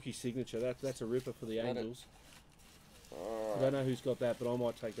 This rookie signature, that's a ripper for the Got it. Angels. I Alright. don't know who's got that, but I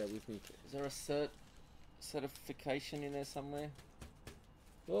might take that with me. Is there a certification in there somewhere?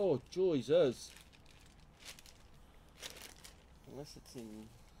 Oh, Jesus. Unless it's in...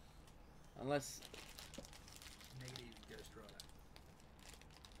 Unless... Negative Ghost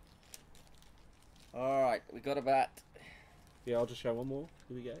Rider. Alright, we got a bat. Yeah, I'll just show one more.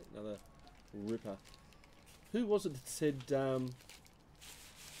 Here we go. Another ripper. Who was it that said...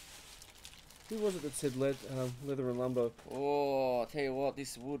 who was it that said leather and lumber? Oh, I'll tell you what,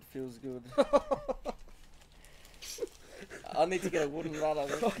 this wood feels good. I need to get a wooden ladder.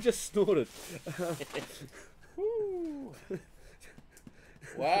 I just snorted. Woo.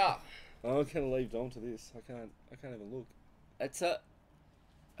 Wow. I'm going to leave Dom to this. I can't have a look. It's a...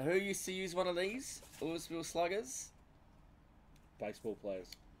 Who used to use one of these? Louisville Sluggers? Baseball players.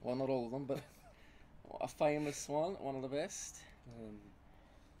 Well, not all of them, but a famous one of the best.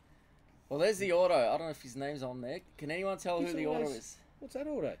 Well, there's the auto. I don't know if his name's on there. Can anyone tell who the auto is? What's that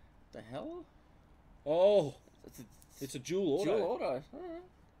auto? The hell? Oh, It's it's a dual auto. dual auto. Alright.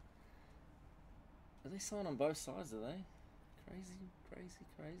 Are they signed on both sides, are they? Crazy.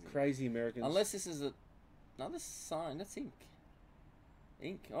 Crazy Americans. Unless this is another sign. That's ink.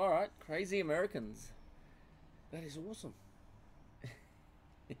 Ink. Alright. Crazy Americans. That is awesome.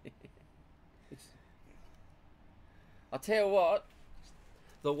 I'll tell you what.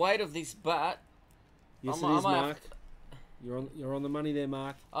 The weight of this bat, Yes, I it is, might Mark. You're on the money there,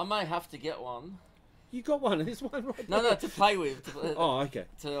 Mark. I may have to get one. You got one. There's one right there. No, to play with. Oh, okay.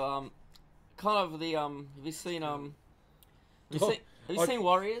 To kind of the have you seen have you Oh, seen, seen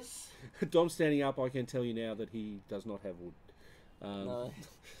Warriors? Dom standing up. I can tell you now that he does not have wood. No.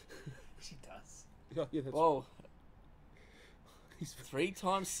 She does. Oh, yeah, that's Whoa. He's,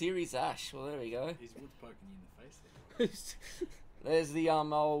 3-time series ash. Well, there we go. He's wood poking you in the face there. There's the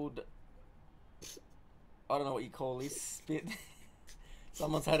old. I don't know what you call this spit.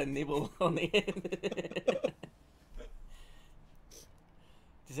 Someone's had a nibble on the end.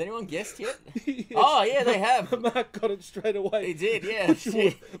 Has anyone guessed yet? Yes. Oh yeah, they have. Mark got it straight away. He did, yeah.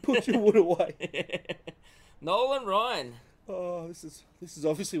 Put your wood away. Nolan Ryan. Oh, this is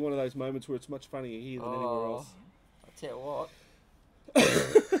obviously one of those moments where it's much funnier here than anywhere else. I'll tell you what.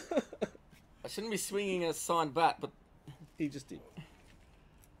 I shouldn't be swinging a signed bat, but He just did.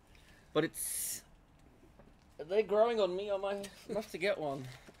 it's they're growing on me. I might have to get one.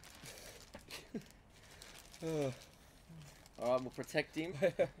 Oh, All right, we'll protect him.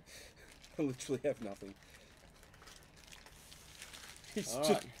 I literally have nothing. He's All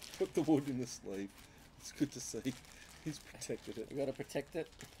just right. put the wood in the sleeve. It's good to see. He's protected it. You got to protect it.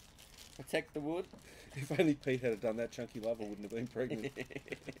 Protect the wood. If only Pete had done that, Chunky Lover wouldn't have been pregnant.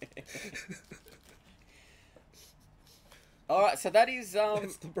 All right, so that is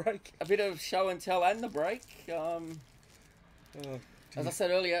That's the break. a bit of show and tell and the break. Oh, As I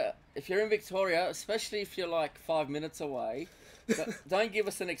said earlier, if you're in Victoria, especially if you're like 5 minutes away, don't give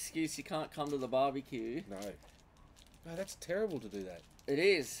us an excuse you can't come to the barbecue. no. No, that's terrible to do that. It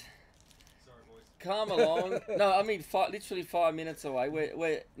is. Sorry, boys. Come along. No, I mean literally 5 minutes away,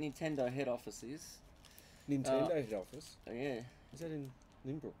 where Nintendo head office is. Nintendo head office. Yeah. Is that in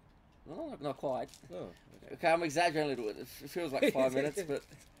Limbrook? No, not quite. Oh, Okay, I'm exaggerating a little bit. It feels like 5 minutes, but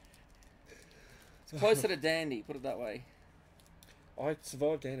it's closer to Dandy, put it that way. I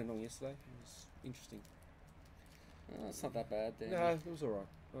survived Dandenong yesterday. It was interesting. Oh, it's not that bad, Dandy. No, it was alright.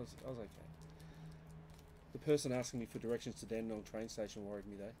 I was okay. The person asking me for directions to Dandenong train station worried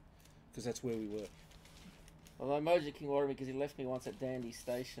me though, because that's where we were. Although Mojo King worried me because he left me once at Dandy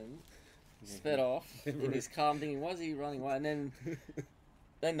Station, Yeah. sped off in his car. I'm thinking, why is he running away? And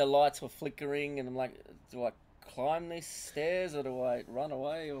then the lights were flickering, and I'm like, do I climb these stairs or do I run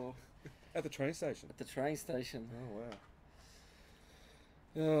away or At the train station. at the train station? Oh wow.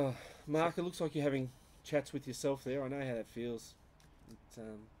 Oh, Mark, it looks like you're having chats with yourself there. I know how that feels. It's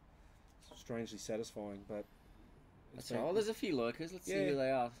strangely satisfying, but it's That's right. Well, there's a few lurkers. Let's see Yeah. who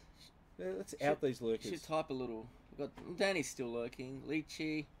they are. let's out these lurkers. Should type a little. We've got Danny's still lurking.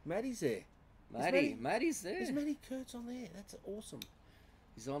 Lychee. Maddie's there. Maddie. Maddie's there. There's Maddie Kurtz on there. That's awesome.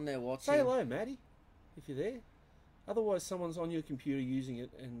 He's on there watching. Say hello, Maddie, if you're there. Otherwise, someone's on your computer using it,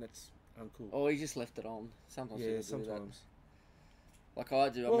 and that's uncool. Or he just left it on. Sometimes yeah, people do that. sometimes. Like I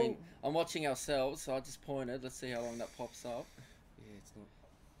do. Well- I mean, I'm watching ourselves, so I just pointed. Let's see how long that pops up. Yeah, it's not.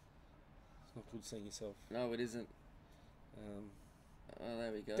 It's not good seeing yourself. No, it isn't. Oh,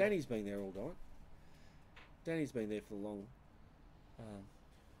 there we go. Danny's been there all night. Danny's been there for the long.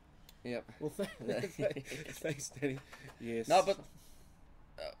 Yep. Well, thanks, Danny. Yes. No, but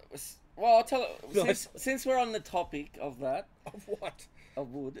well, I'll tell you. Nice. Since we're on the topic of that, Of what?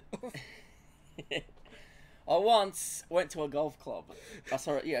 of wood, I once went to a golf club. Oh,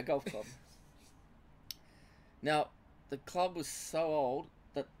 sorry, yeah, a golf club. Now, the club was so old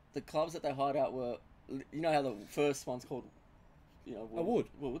that the clubs that they hired out were, you know how the first one's called, you know, wood.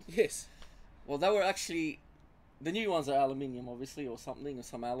 Wood. Yes. Well, they were actually, the new ones are aluminium, obviously, or something, or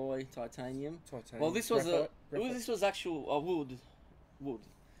some alloy, titanium. Titanium. Well, this was Graphite. this was actual wood.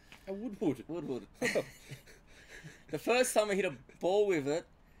 A wood. Wood. The first time I hit a ball with it,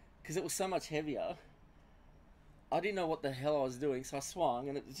 because it was so much heavier, I didn't know what the hell I was doing, so I swung,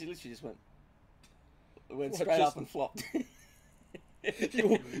 and it literally just went What, straight just- up and flopped.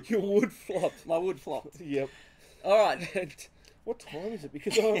 your wood flopped. My wood flopped. Yep. All right. And what time is it?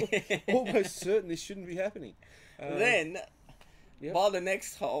 Because I'm almost certain this shouldn't be happening. Then, Yep. by the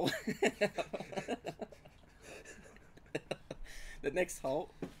next hole, the next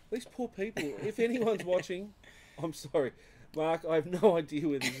hole, These poor people. If anyone's watching, I'm sorry, Mark. I have no idea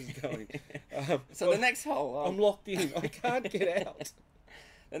where this is going. so the next hole, I'm locked in. I can't get out.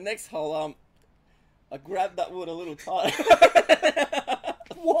 the next hole, I grabbed that wood a little tighter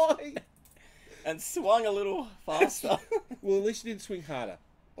Why? and swung a little faster. Well, at least you didn't swing harder.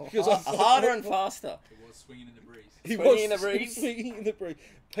 Harder and faster. It was swinging in the breeze. He Swinging was in the breeze. swinging in the breeze.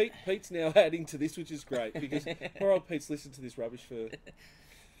 Pete's now adding to this, which is great because poor old Pete's listened to this rubbish for.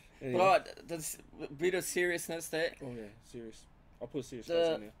 Anyway. But alright, there's a bit of seriousness there. Oh yeah, serious. I'll put a serious The- face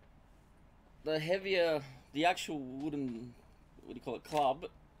on now. The heavier, the actual wooden, what do you call it, club,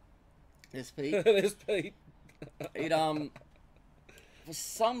 SP, There's Pete. it, for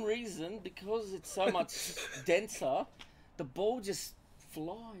some reason, because it's so much denser, the ball just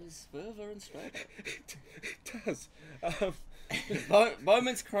flies further and straighter. It does.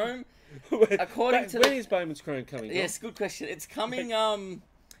 Bowman's Chrome, according to when is Bowman's Chrome coming? yes, good question. It's coming,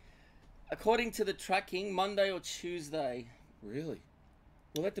 according to the tracking, Monday or Tuesday. Really?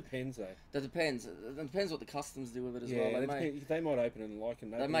 Well, that depends though. That depends. It depends what the customs do with it as Yeah, well. they might open it and like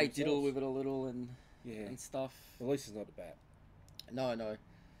and They may diddle with it a little and Yeah. stuff. At least it's not a bat. No.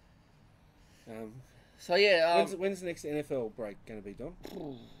 Um, So yeah, when's the next NFL break going to be, Dom?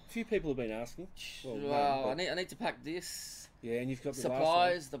 A few people have been asking. Well, wow, none, but- I need to pack this. Yeah, and you've got the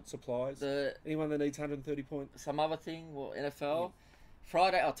Supplies, last one. Supplies. The Anyone that needs 130 points. some other thing, well, NFL.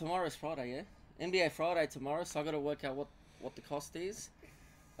 Friday, tomorrow's Friday, yeah. NBA Friday tomorrow, so I got to work out what the cost is.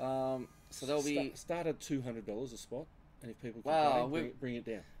 So there'll be Start at $200 a spot, and if people can Wow, bring it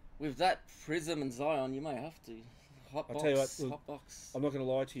down. with that Prism and Zion, you may have to. Hot I'll box, tell you what, look, hot box. I'm not going to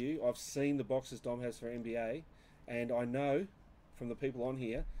lie to you. I've seen the boxes Dom has for NBA, and I know from the people on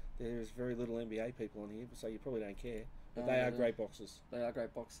here there's very little NBA people on here, so you probably don't care. But they are great boxes. They are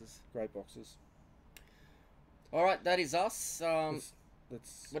great boxes. Great boxes. All right, that is us.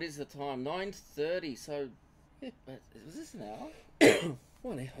 Let's What is the time? 9:30. So, was this an hour?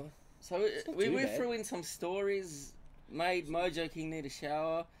 1 hour. So not we too went bad. through in some stories, made Mojo King need a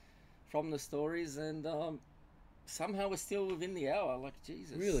shower from the stories, and somehow we're still within the hour. Like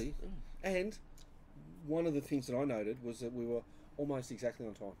Jesus, Really? Ugh. And one of the things that I noted was that we were almost exactly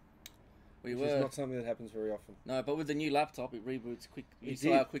on time. We Which is were not something that happens very often. no, but with the new laptop, it reboots quick. You It saw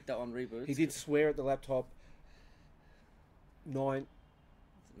did. how quick that one reboots. He did swear at the laptop nine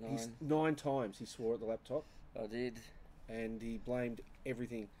times. He swore at the laptop, I did. and he blamed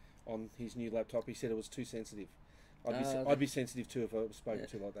everything on his new laptop. He said it was too sensitive. No, I'd be sensitive too if I was spoken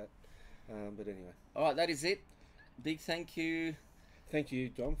to like that. But anyway, All right, that is it. Big thank you. thank you,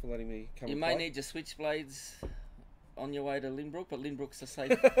 Dom, for letting me come. You and may play. need your switchblades on your way to Lynbrook, but Lynbrook's a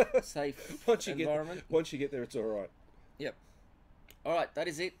safe, safe once you environment. once you get there, it's all right. All right, that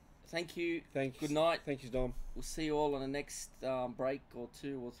is it. Thank you. Thanks. Good night. Thank you, Dom. We'll see you all on the next break, or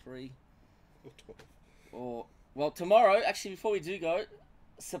 2 or 3, or well tomorrow. Actually, before we do go,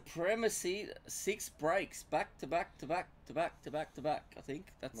 Supremacy 6 breaks back to back to back to back to back to back. I think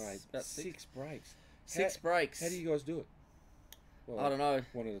that's Mate, about 6 breaks. 6 breaks. How do you guys do it? Well, I don't know.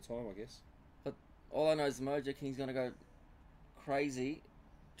 one at a time, I guess. All I know is Mojo King's gonna go crazy,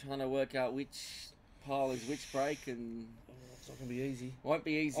 trying to work out which pile is which break, and It's not gonna be easy. won't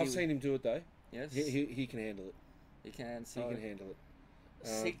be easy. I've seen him do it though. Yes, He can handle it. he can. So He can handle it.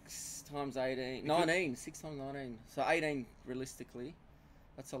 6 times 18. because- 19. 6 times 19. So 18 realistically.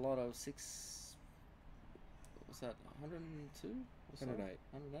 That's a lot of 6. What's that? 102? Or so? 108.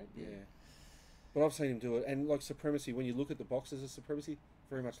 108? Yeah. Yeah. But I've seen him do it, and like Supremacy, when you look at the boxes of Supremacy,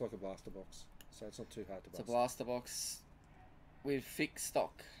 very much like a blaster box, so it's not too hard to It's a bust. blaster box with thick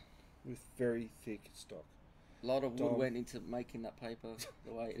stock. With very thick stock. A lot of wood Dom. went into making that paper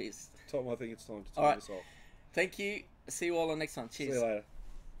the way it is. Tom, I think it's time to All turn right. this off. Thank you. See you all on next time. See Cheers. you later.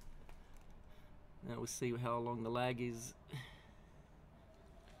 Now we'll see how long the lag is.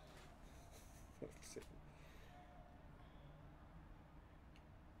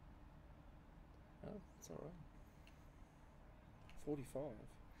 Oh, it's alright. 45.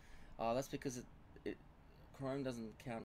 Oh, that's because Chrome doesn't count